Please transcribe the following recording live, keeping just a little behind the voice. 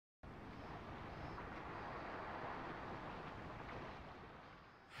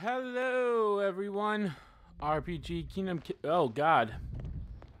Hello, everyone. RPG Kingdom Kid. Oh, God.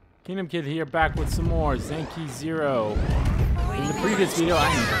 Kingdom Kid here, back with some more Zanki 0. In the previous video, I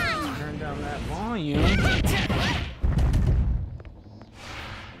need to turn down that volume.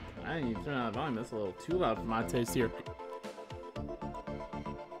 I need to turn down that volume. That's a little too loud for my taste here.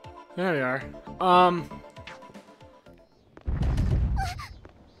 There we are.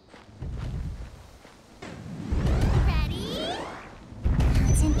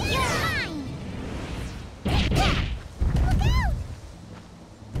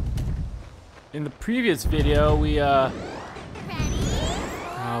 In the previous video, we, what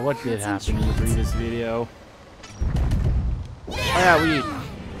did happen in the previous video? Oh, yeah,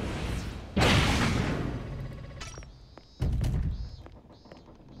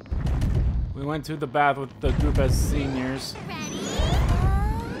 we went to the bath with the group as seniors.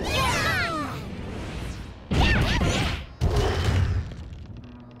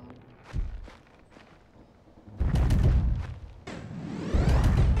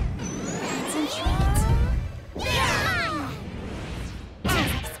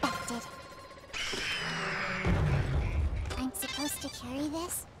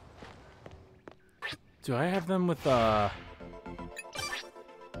 Do I have them with, okay,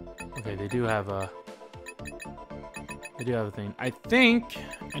 they do have a thing. I think,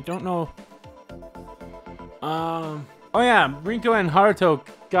 I don't know. Oh yeah, Rinko and Haruto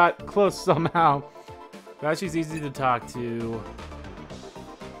got close somehow. But she's easy to talk to.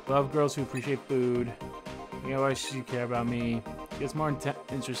 Love girls who appreciate food. You know why she care about me. Gets more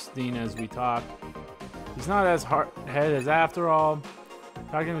interesting as we talk. He's not as hard-headed as after all.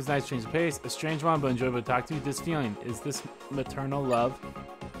 Talking to him is nice, change of pace. A strange one, but enjoyable to talk to. This feeling, is this maternal love?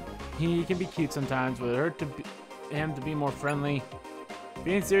 He can be cute sometimes, but it hurt him to be more friendly.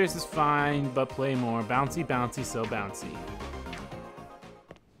 Being serious is fine, but play more. Bouncy, bouncy, so bouncy.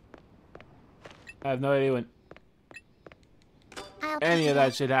 I have no idea when any of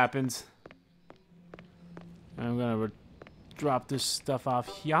that shit happens. I'm gonna drop this stuff off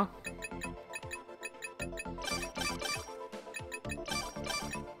here.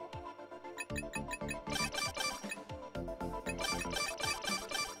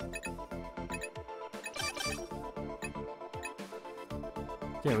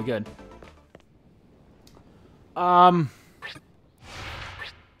 Okay, we're good. I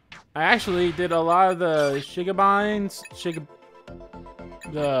actually did a lot of the Shigabane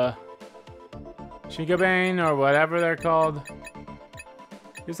or whatever they're called.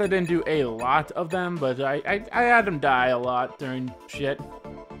 Guess I didn't do a lot of them, but I had them die a lot during shit.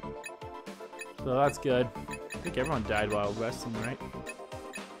 So that's good. I think everyone died while resting, right?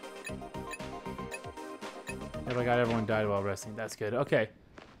 Yep, I got everyone died while resting. That's good. Okay.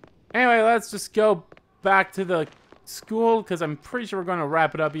 Anyway, let's just go back to the school, because I'm pretty sure we're going to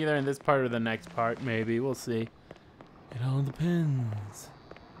wrap it up either in this part or the next part, maybe. We'll see. It all depends.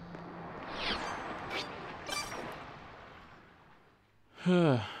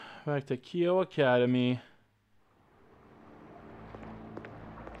 Back to Kyo Academy.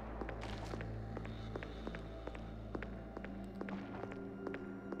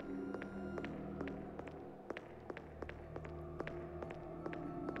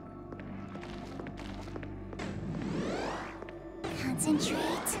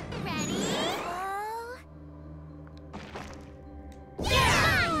 Concentrate. Ready?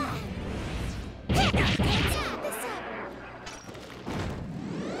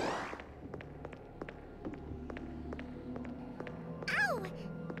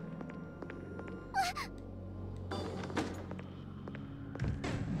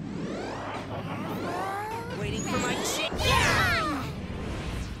 Waiting for my chick.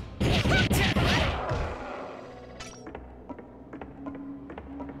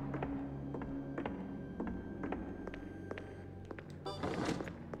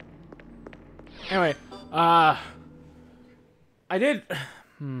 Anyway, I did.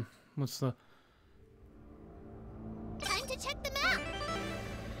 What's the? Time to check the map.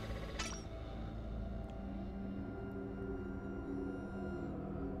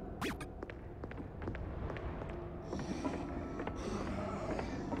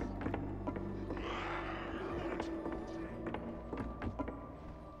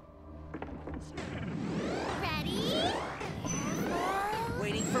 Ready?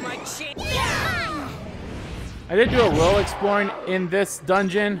 Waiting for my chick. I did do a roll exploring in this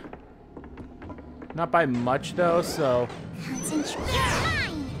dungeon. Not by much though, so. Concentrate.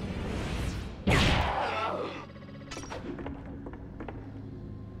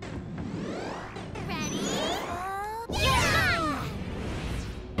 Ready?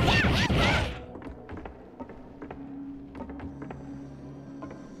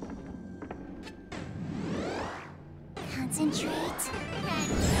 Concentrate.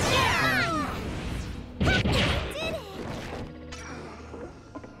 Ready. Yeah! I did it!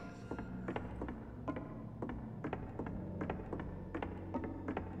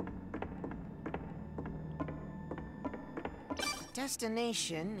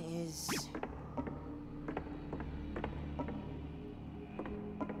 Destination is...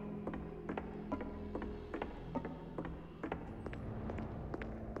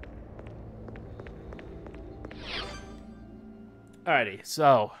 Alrighty,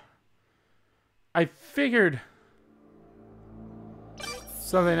 so I figured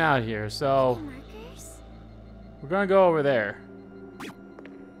something out here, so Markers? we're gonna go over there.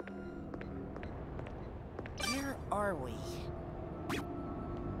 Where are we?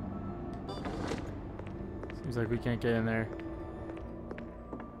 Seems like we can't get in there.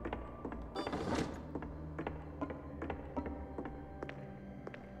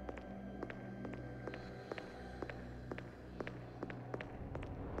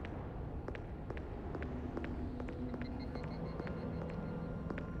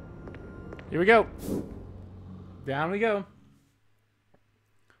 Here we go. Down we go.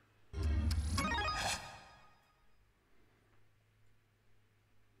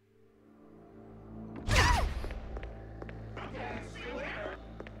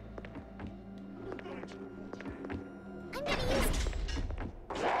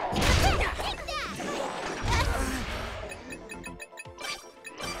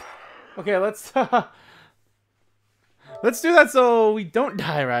 Okay, let's let's do that so we don't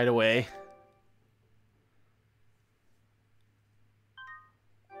die right away.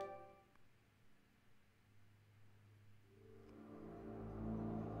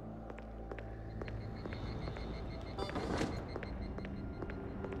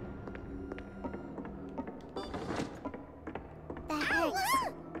 That hurts.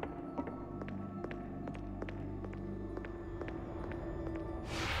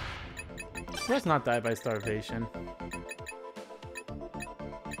 Let's not die by starvation.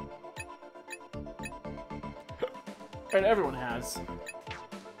 Alright, everyone has.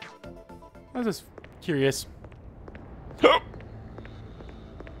 I was just curious.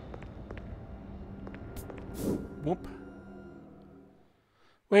 Whoop.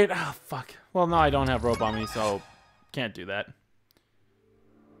 Wait, oh fuck. Well, no, I don't have rope on me, so can't do that.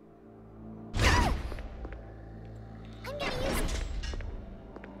 I'm gonna use it.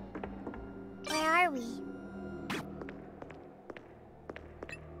 Where are we?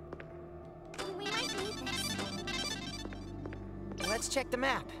 We might need this. Let's check the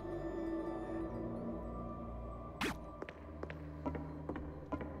map.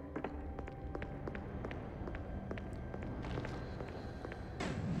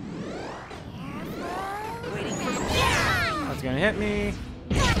 Waiting for the... That's gonna hit me.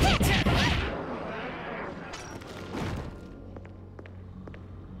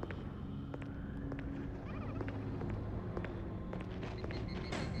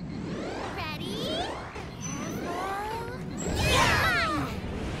 Ready?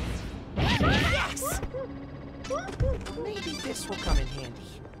 Yes! Maybe this will come in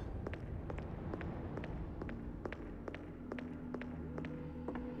handy.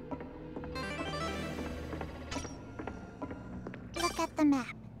 Look at the map.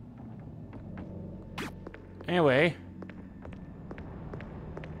 Anyway,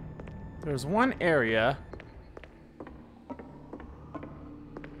 there's one area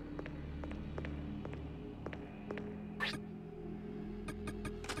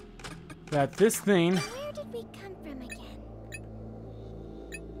that this thing Where did we come from again?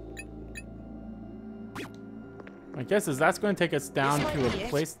 I guess is that's going to take us down This to might a be it.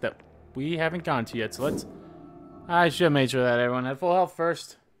 place that we haven't gone to yet. So let's. I should have made sure that everyone had full health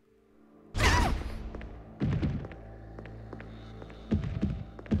first.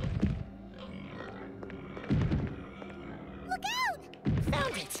 Look out!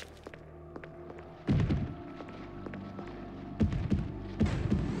 Found it!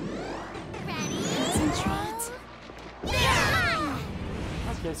 Ready? Concentrate. Yeah!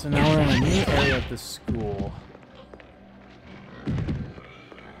 Okay, so now we're in a new area of the school.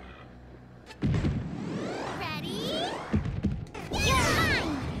 Ready?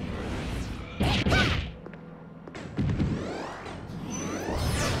 Yeah!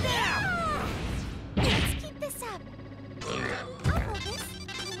 Let's keep this up. I'll hold this.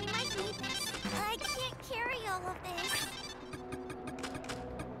 We might need this. I can't carry all of this.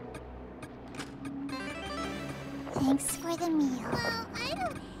 Thanks for the meal. Well, I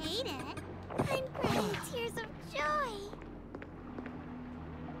don't hate it. I'm crying tears of joy.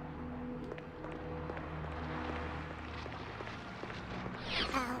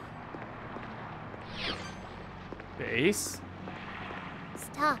 Ow. Base?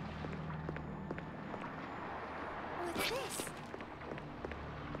 Stop. What's this?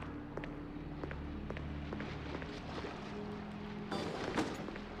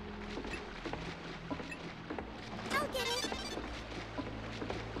 I'll get it.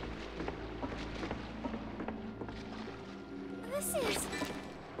 This is...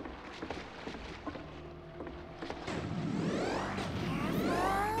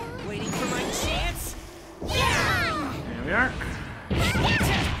 Waiting for my chance. Yeah! There we are.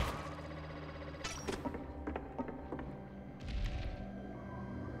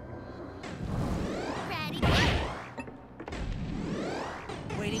 Ready?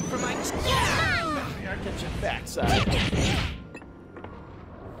 Waiting for my chance. Yeah! There we are. Get your backside.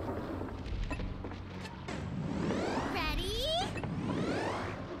 Ready?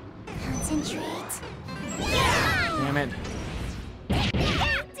 Concentrate. Yeah! Damn it. I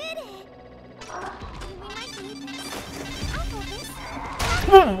did it! We might need this. I'll hold this.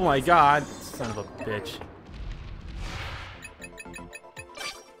 Oh my god. Son of a bitch.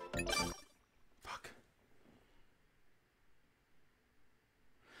 Fuck.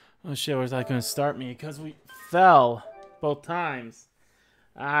 Oh shit, where's that gonna start me? Because we fell both times.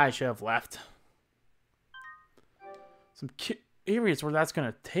 I should have left. Some areas where that's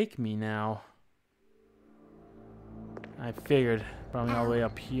gonna take me now. I figured. Probably all the way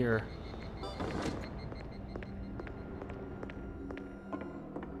up here.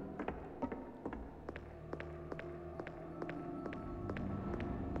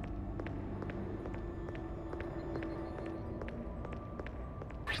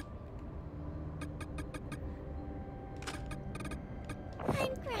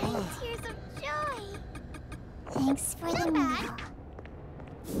 I'm crying tears of joy. Thanks for the meal.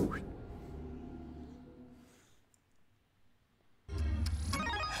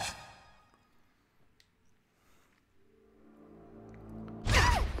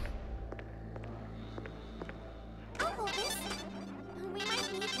 I'll hold this. We might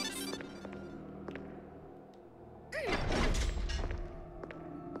need this.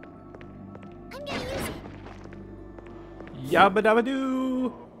 I'm gonna use it. Yabba dabba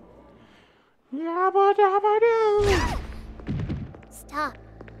doo! Yabba dabba doo! Stop.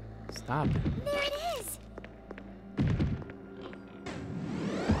 Stop. There it is.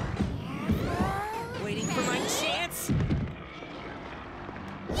 Waiting for my chance.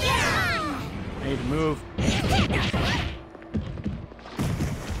 Yeah! I need to move.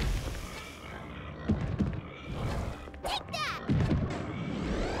 Take that.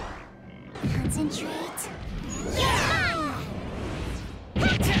 Concentrate. Yeah!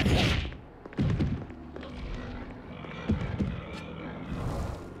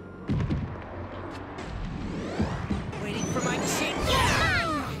 Waiting for my chance.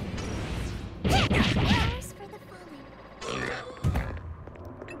 Yeah! Flowers for the fallen.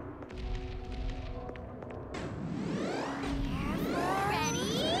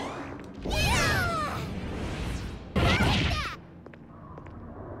 Ready? Yeah! Take that.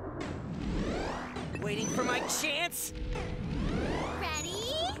 Waiting for my chance. Ready?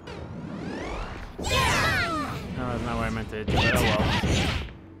 Yeah! No, that's not what I meant to do. Oh well.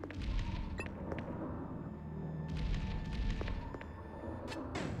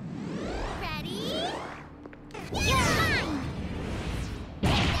 Ready? Yeah!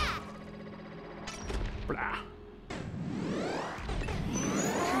 Take that. Blah.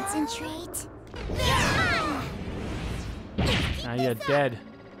 Concentrate. Yeah! Now you're dead.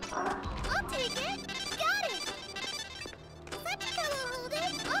 I'll take it. Got it. Sachika will hold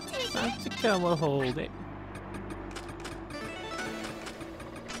it. I'll take it. Sachika will hold it.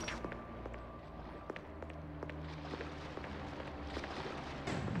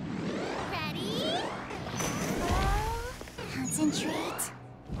 Ready? Concentrate.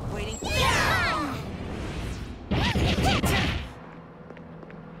 Waiting. Yeah! Ready?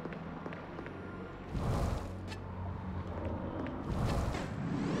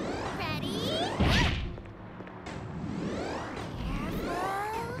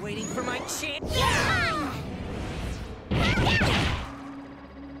 Careful. Waiting for my chance. Yeah!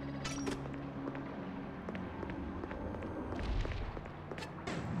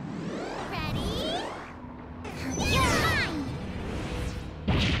 Ready? Yeah!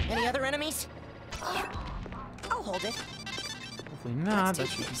 Any other enemies? I'll hold it. Hopefully not. That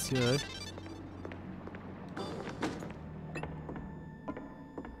should be good.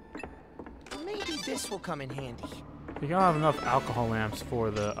 Maybe this will come in handy. I think I'll have enough alcohol lamps for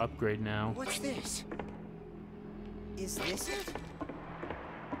the upgrade now. What's this? Is this it?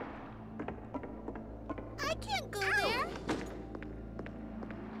 I can't go there.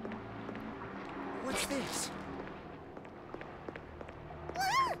 What's this?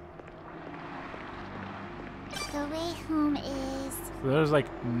 So there's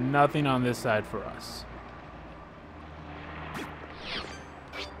like nothing on this side for us.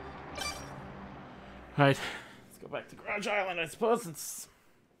 Alright, let's go back to Garage Island, I suppose. It's...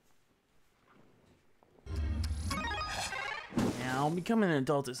 Now, becoming an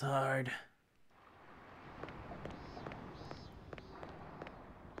adult is hard.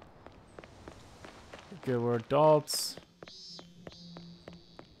 Okay, we're adults.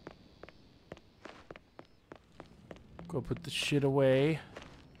 Go put the shit away.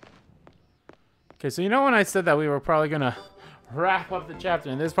 Okay, so you know when I said that we were probably gonna wrap up the chapter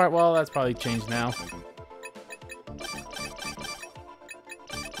in this part? Well, that's probably changed now.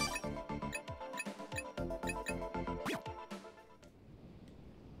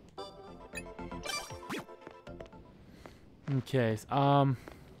 Okay, can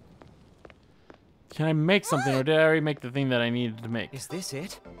I make something, or did I already make the thing that I needed to make? Is this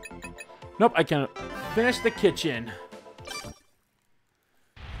it? Nope, I can finish the kitchen.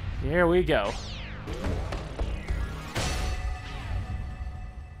 Here we go.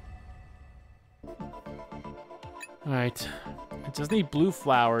 Alright, I just need blue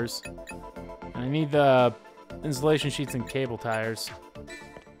flowers. And I need the insulation sheets and cable tires.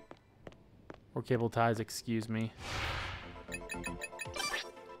 Or cable ties, excuse me.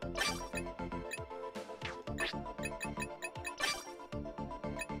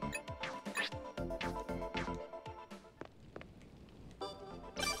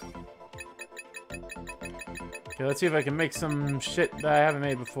 Okay, let's see if I can make some shit that I haven't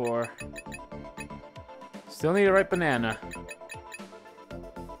made before. Still need a ripe banana.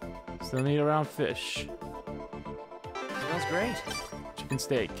 Still need a round fish. Smells great. Chicken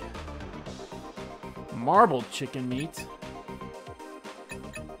steak. Marbled chicken meat.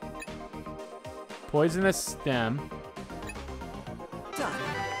 Poisonous stem. Done.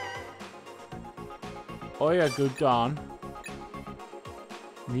 Oya gudon.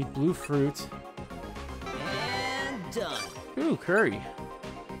 Need blue fruit. And done. Ooh, curry.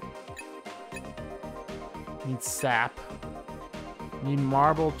 Need sap. Need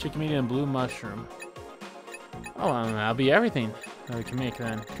marbled chicken meat and blue mushroom. Oh, well, that'll be everything that we can make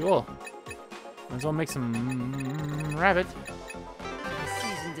then. Cool. Might as well make some rabbit. I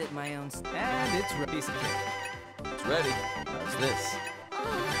seasoned it my own and it's a piece of cake. It's ready. How's this?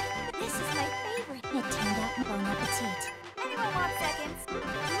 Oh, this is my favorite. It turned out bon appetit. Anyone want seconds?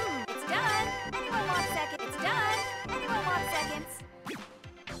 It's done. Anyone want seconds? It's done. Anyone want seconds?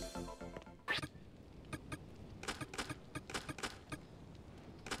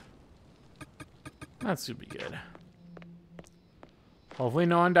 That should be good. Hopefully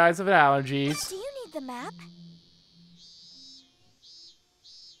no one dies of allergies. Do you need the map?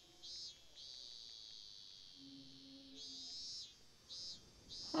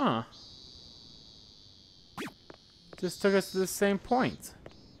 Huh. Just took us to the same point.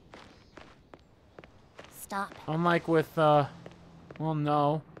 Stop. Unlike with, well,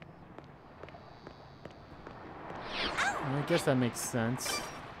 no. I guess that makes sense.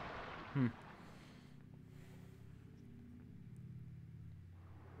 Hmm.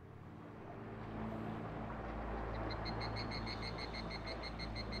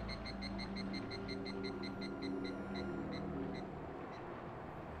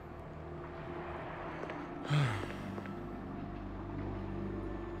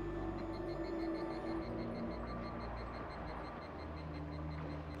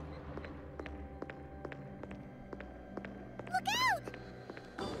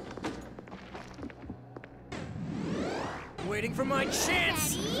 Waiting for my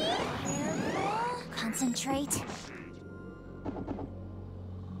chance. Ready? Careful. Concentrate.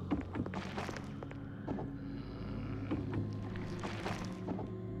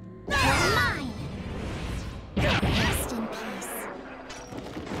 You're mine. Rest in peace.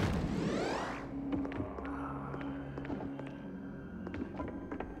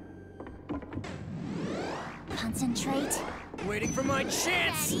 Concentrate. Waiting for my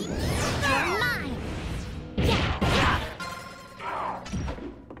chance. Ready? You're mine.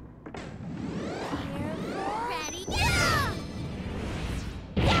 Ready? Yeah!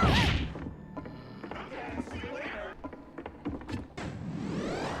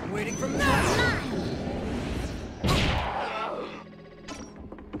 Waiting for You're mine.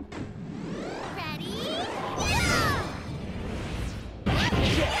 Ready? Yeah!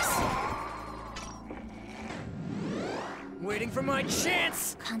 Yes. Waiting for my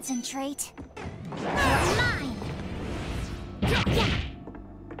chance. Concentrate. You're mine. Yeah!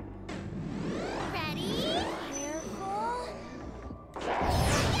 Ready? Careful.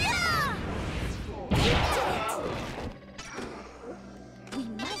 Yeah! You did it! We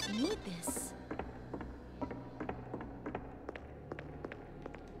might need this.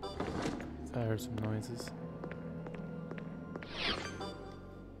 I heard some noises.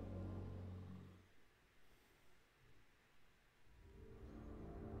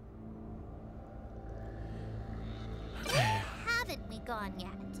 Where haven't we gone yet?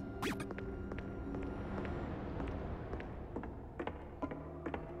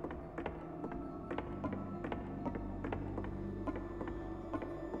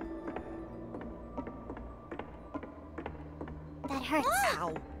 That hurts.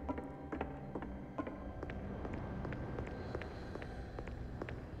 Ow!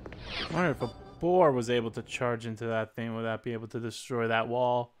 I wonder if a boar was able to charge into that thing, would that be able to destroy that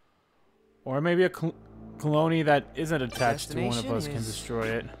wall? Or maybe a colony that isn't attached to one of us can destroy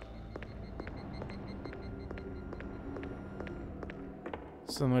it.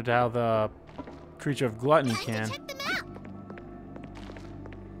 Similar to how the creature of gluttony can. Check the map.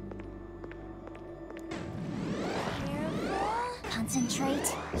 Careful.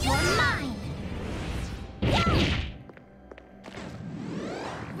 Concentrate. You're mine.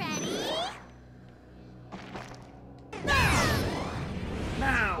 Ready?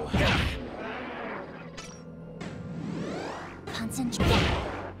 Now! Concentrate.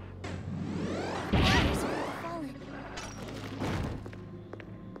 Waters will have fallen.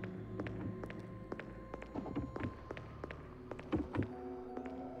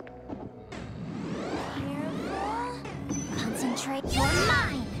 Careful. Concentrate. You're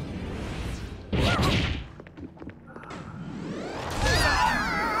mine.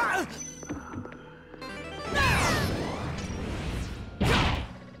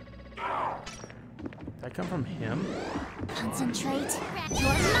 Did that come from him? Concentrate. You're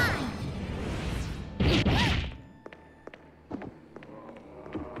mine.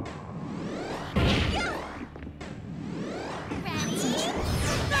 Concentrate.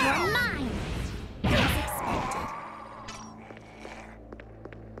 You're mine. As expected.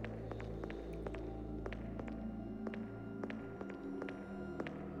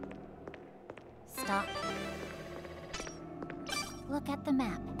 Stop. Look at the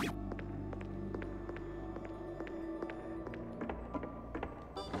map.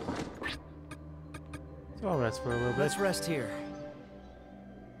 So I'll rest for a little bit. Let's rest here.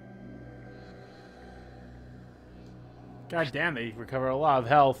 God damn, they recover a lot of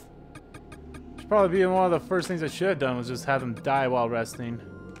health. Should probably be one of the first things I should have done was just have them die while resting.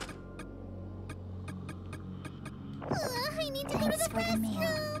 I need to go to the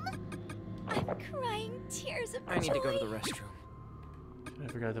restroom. I'm crying tears of joy. I need to go to the restroom. I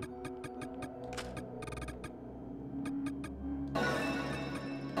forgot to.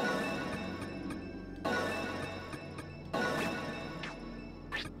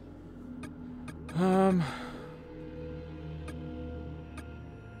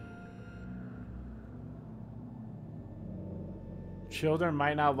 Children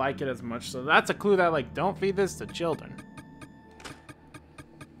might not like it as much, so that's a clue that, like, don't feed this to children.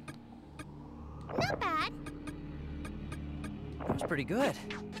 Not bad. That was pretty good.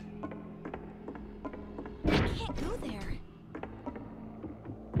 I can't go there.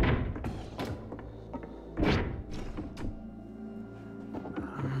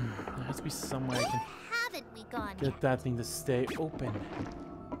 There has to be some way I can Haven't we gone get yet? that thing to stay open.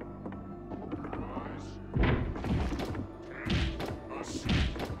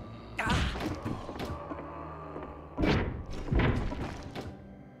 Ah!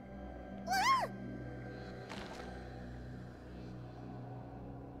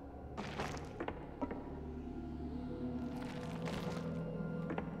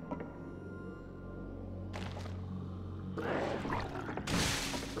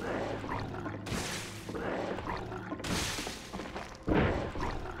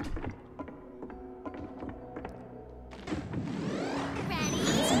 Ready?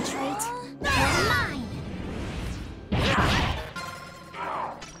 Concentrate. You're mine.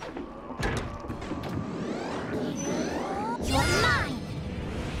 You're mine.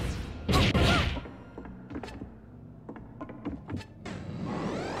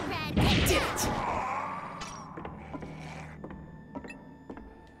 Ready? Did it.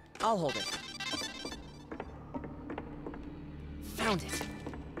 I'll hold it. Found it.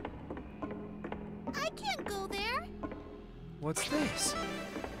 I can't go there. What's this?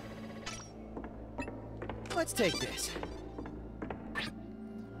 Let's take this.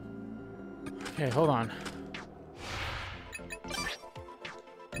 Okay, hold on.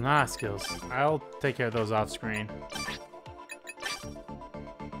 Nah, skills. I'll take care of those off screen.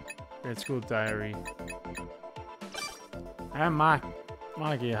 Grade school diary. I'm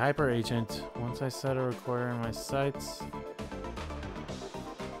Maki, hyper agent. Once I set a recorder in my sights.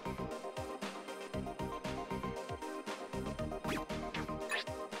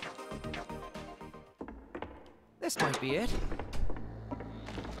 This might be it.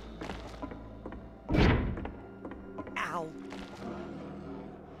 Ow.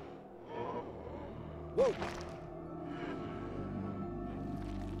 Whoa.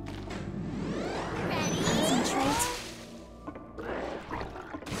 Ready? Concentrate.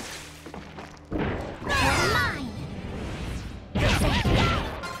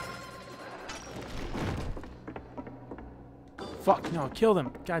 Fuck, no, kill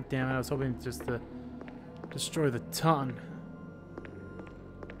them. God damn it, I was hoping just to destroy the tongue.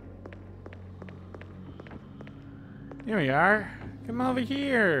 Here we are. Come over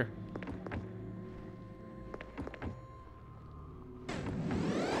here.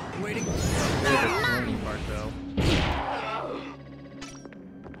 Waiting. The part, though.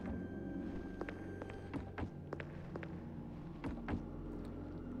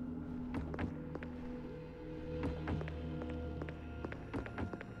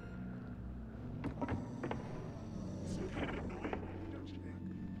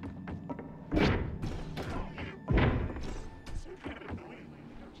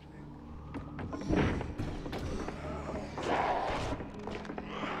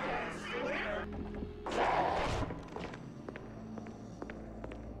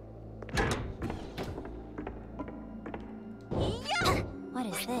 What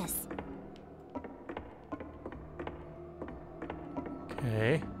is this?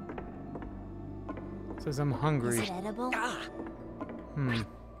 Okay. Says I'm hungry. Is it edible? Hmm.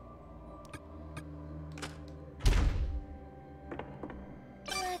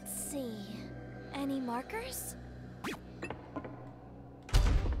 Let's see. Any markers?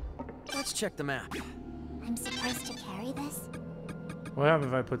 Let's check the map. I'm supposed to carry this? What happens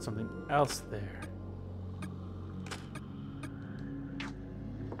if I put something else there?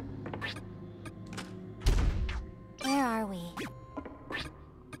 Where are we?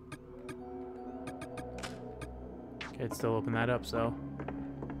 Okay, it'd still open that up, so.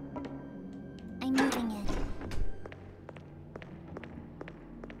 I'm moving it.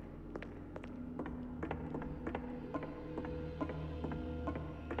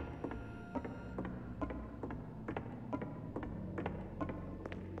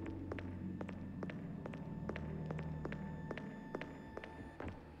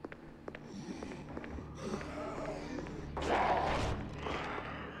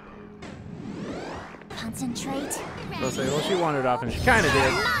 Concentrate. I'll say, well, she wandered off, and she kind of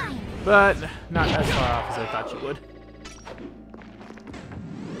did, but not as far off as I thought she would.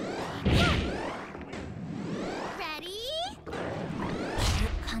 Ready?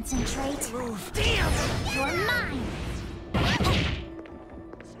 Concentrate. Move. Damn! You're mine!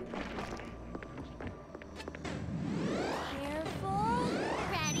 Careful.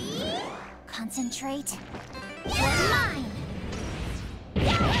 Ready? Concentrate. You're mine!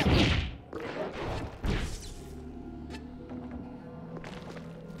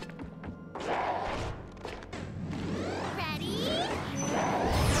 Ready?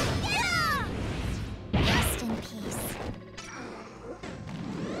 Yeah! Rest in peace.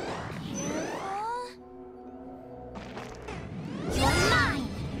 Careful. You're mine.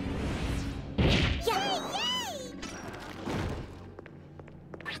 Yay! Yay!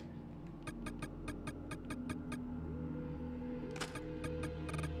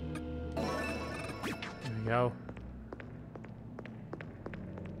 There we go.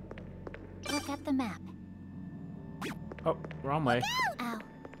 Look at the map. Oh, wrong way. Ow.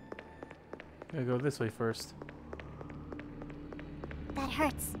 Gotta go this way first. That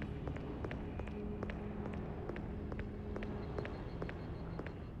hurts.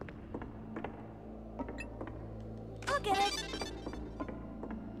 I'll get it.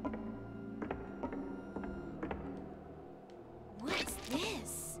 What's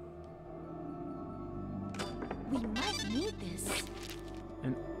this? We might need this.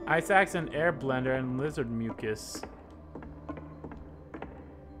 An ice axe, and air blender, and lizard mucus.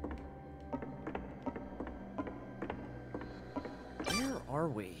 Where are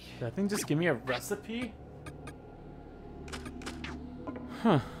we? Did that thing just give me a recipe?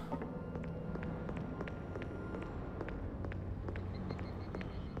 Huh.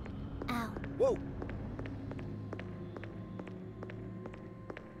 Ow. Whoa!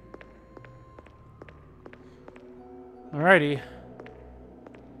 Alrighty.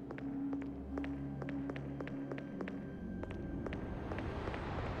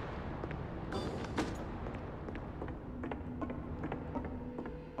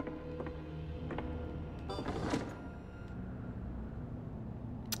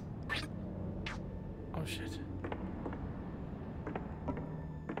 Oh shit.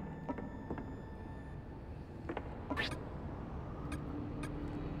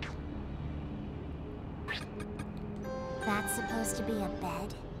 supposed to be a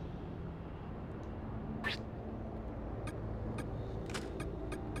bed?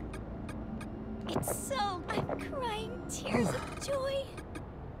 It's so... I'm crying tears of joy.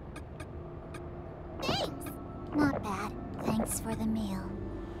 Thanks! Not bad. Thanks for the meal.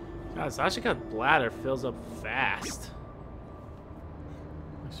 God, Sashika's bladder fills up fast.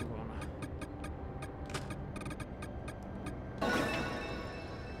 Actually,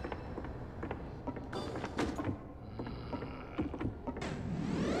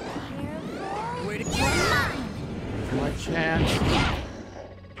 Way to go. for my chance.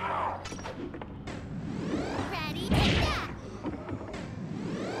 Ready? Take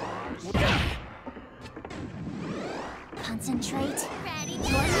that! Concentrate. Ready?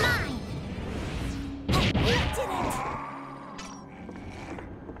 You're mine! Oh, you did it!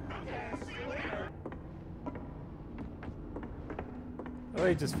 Oh,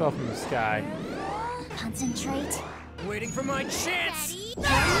 he just fell from the sky. Concentrate. Waiting for my chance. Ready? You're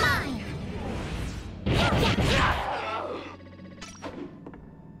mine!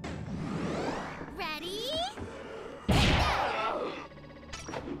 Ready? Careful.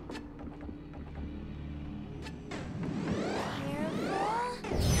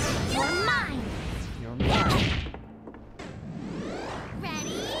 You're mine! You're mine.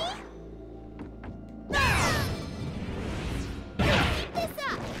 Ready? Keep this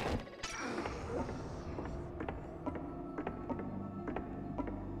up!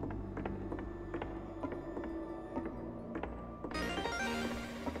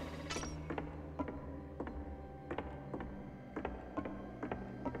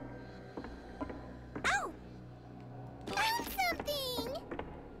 Ow! Found something!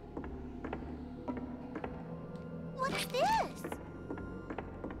 What's this?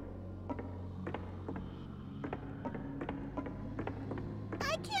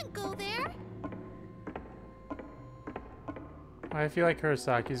 I can't go there. I feel like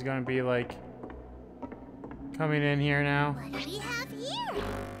Kurosaki's gonna be like coming in here now. What do we have here?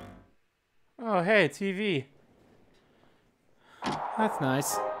 Oh, hey, TV. That's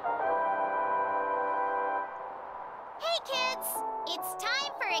nice. Hey kids! It's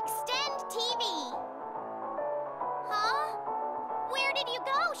time for Extend TV! Huh? Where did you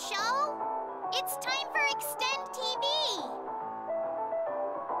go, show? It's time for Extend TV!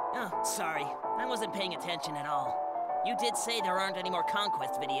 Oh, sorry. I wasn't paying attention at all. You did say there aren't any more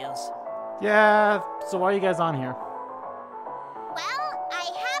Conquest videos. Yeah, so why are you guys on here? Well, I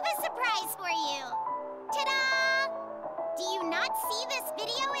have a surprise for you! Ta-da! Do you not see this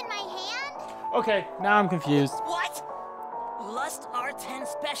video in my hand? Okay, now I'm confused. What? Lust R10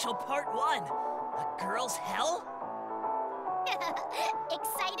 Special Part 1. A girl's hell?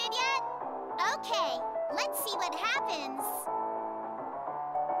 Excited yet? Okay, let's see what happens.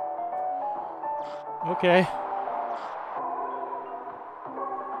 Okay.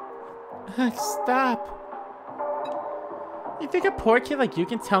 Stop. You think a poor kid like you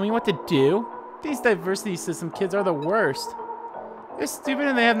can tell me what to do? These diversity system kids are the worst. They're stupid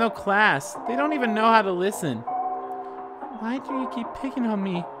and they have no class. They don't even know how to listen. Why do you keep picking on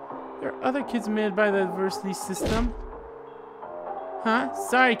me? There are other kids made by the diversity system. Huh?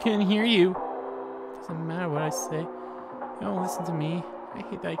 Sorry, couldn't hear you. Doesn't matter what I say. You don't listen to me. I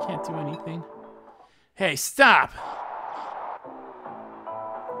hate that I can't do anything. Hey, stop!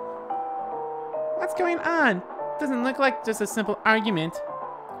 What's going on? Doesn't look like just a simple argument.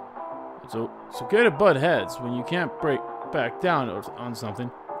 It's okay to butt heads when you can't break back down on something.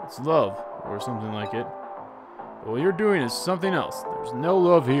 It's love, or something like it. But what you're doing is something else. There's no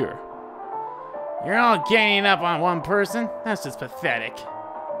love here. You're all ganging up on one person? That's just pathetic.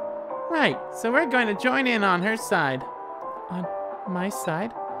 Right, so we're going to join in on her side. On my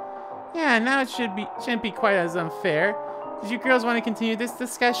side? Yeah, now it shouldn't be quite as unfair. Did you girls want to continue this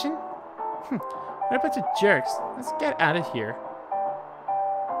discussion? What a bunch of jerks. Let's get out of here.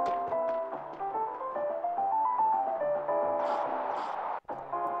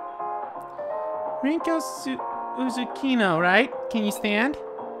 Rinko Uzukino, right? Can you stand?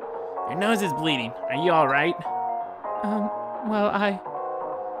 Your nose is bleeding. Are you alright? Well,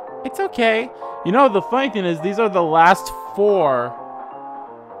 It's okay. You know, the funny thing is, these are the last 4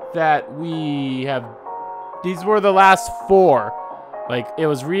 that we have. These were the last 4. Like, it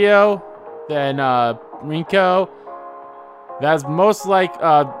was Rio, then Rinko. That's most like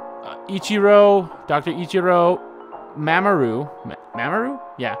Ichiro, Dr. Ichiro, Mamoru. Mamoru?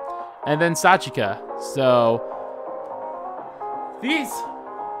 Yeah. And then Sachika. So, these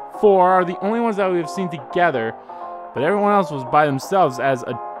 4 are the only ones that we've seen together. But everyone else was by themselves as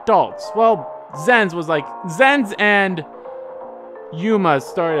adults. Well, Zen's and Yuma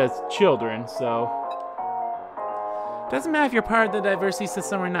started as children, so. Doesn't matter if you're part of the diversity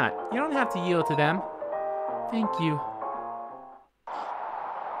system or not. You don't have to yield to them. Thank you.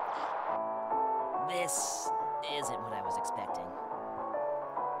 This isn't what I was expecting.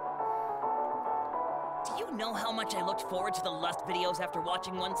 Do you know how much I looked forward to the Lust videos after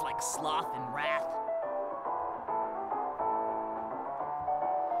watching ones like Sloth and Wrath?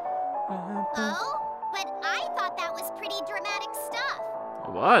 Oh? But I thought that was pretty dramatic stuff.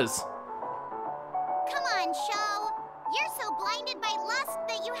 It was. Come on, show. You're so blinded by lust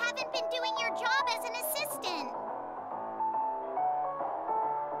that you haven't been doing your job as an assistant.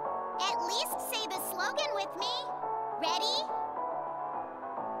 At least say the slogan with me. Ready?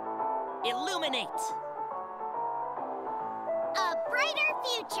 Illuminate! A brighter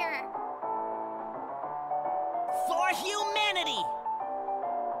future. For humanity!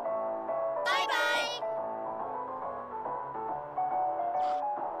 Bye-bye.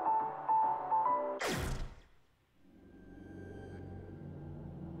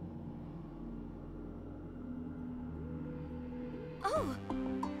 Oh.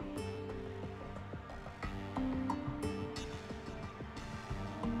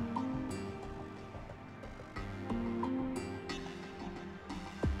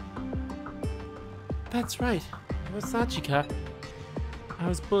 That's right. It was Sachika. I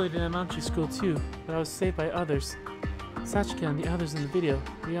was bullied in elementary school too, but I was saved by others. Sachika and the others in the video.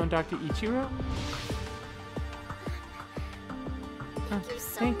 Rio and Dr. Ichiro? Thank you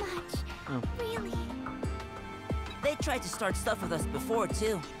so thank- much. Oh. Really. They tried to start stuff with us before,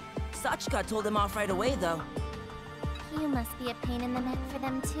 too. Sachika told them off right away, though. You must be a pain in the neck for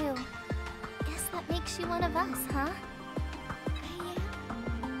them too. Guess that makes you one of us, huh?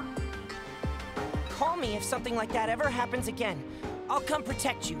 Call me if something like that ever happens again. I'll come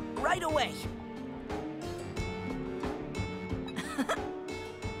protect you, right away.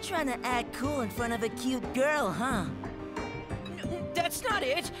 Trying to act cool in front of a cute girl, huh? That's not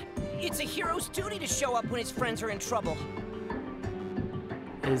it. It's a hero's duty to show up when his friends are in trouble.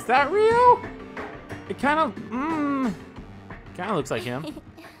 Is that Rio? It kind of looks like him.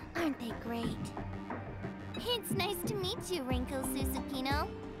 Aren't they great? It's nice to meet you, Rinko Susukino.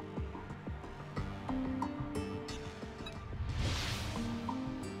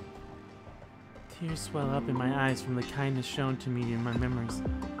 Tears swell up in my eyes from the kindness shown to me in my memories.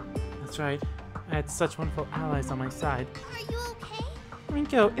 That's right. I had such wonderful allies on my side. Are you okay?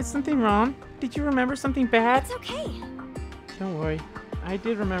 Rinko, is something wrong? Did you remember something bad? It's okay. Don't worry. I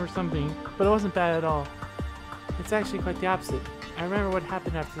did remember something, but it wasn't bad at all. It's actually quite the opposite. I remember what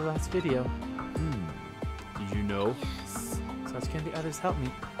happened after the last video. Did you know? Yes. Sasuke and the others helped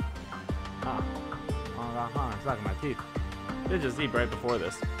me. It's like my teeth. They just eat right before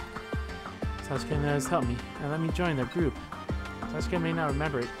this. Sasuke and the others helped me and let me join their group. Sasuke may not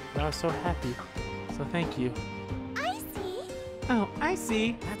remember it, but I was so happy. So thank you. I see. Oh, I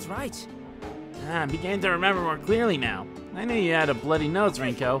see. That's right. I'm beginning to remember more clearly now. I knew you had a bloody nose,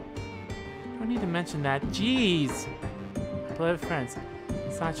 Rinko. Don't need to mention that. Jeez. My beloved friends,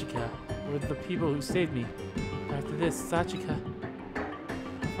 Sachika, were the people who saved me. After this, Sachika.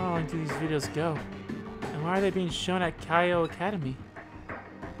 How far along do these videos go? And why are they being shown at Kaio Academy?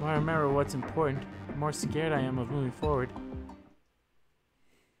 The more I remember what's important, the more scared I am of moving forward.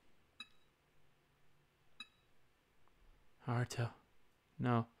 Haruto.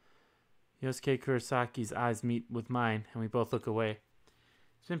 No. Yosuke Kurisaki's eyes meet with mine, and we both look away.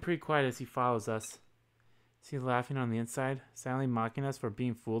 It's been pretty quiet as he follows us. Is he laughing on the inside, silently mocking us for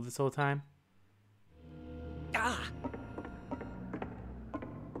being fooled this whole time? Ah!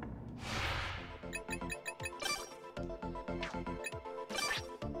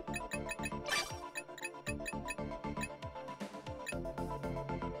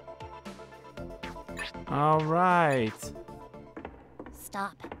 All right.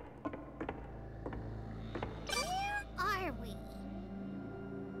 Stop. Where are we?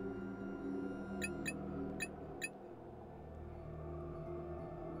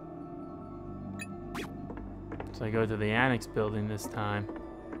 So I go to the annex building this time.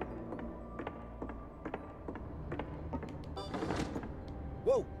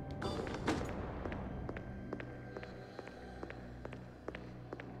 Whoa!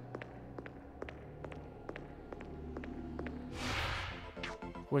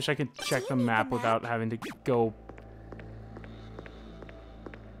 Wish I could check the need the map map? without having to go.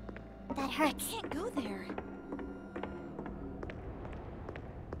 That hurts. Can't go there.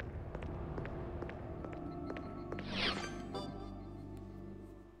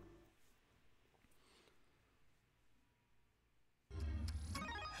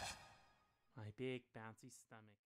 My big bouncy stomach.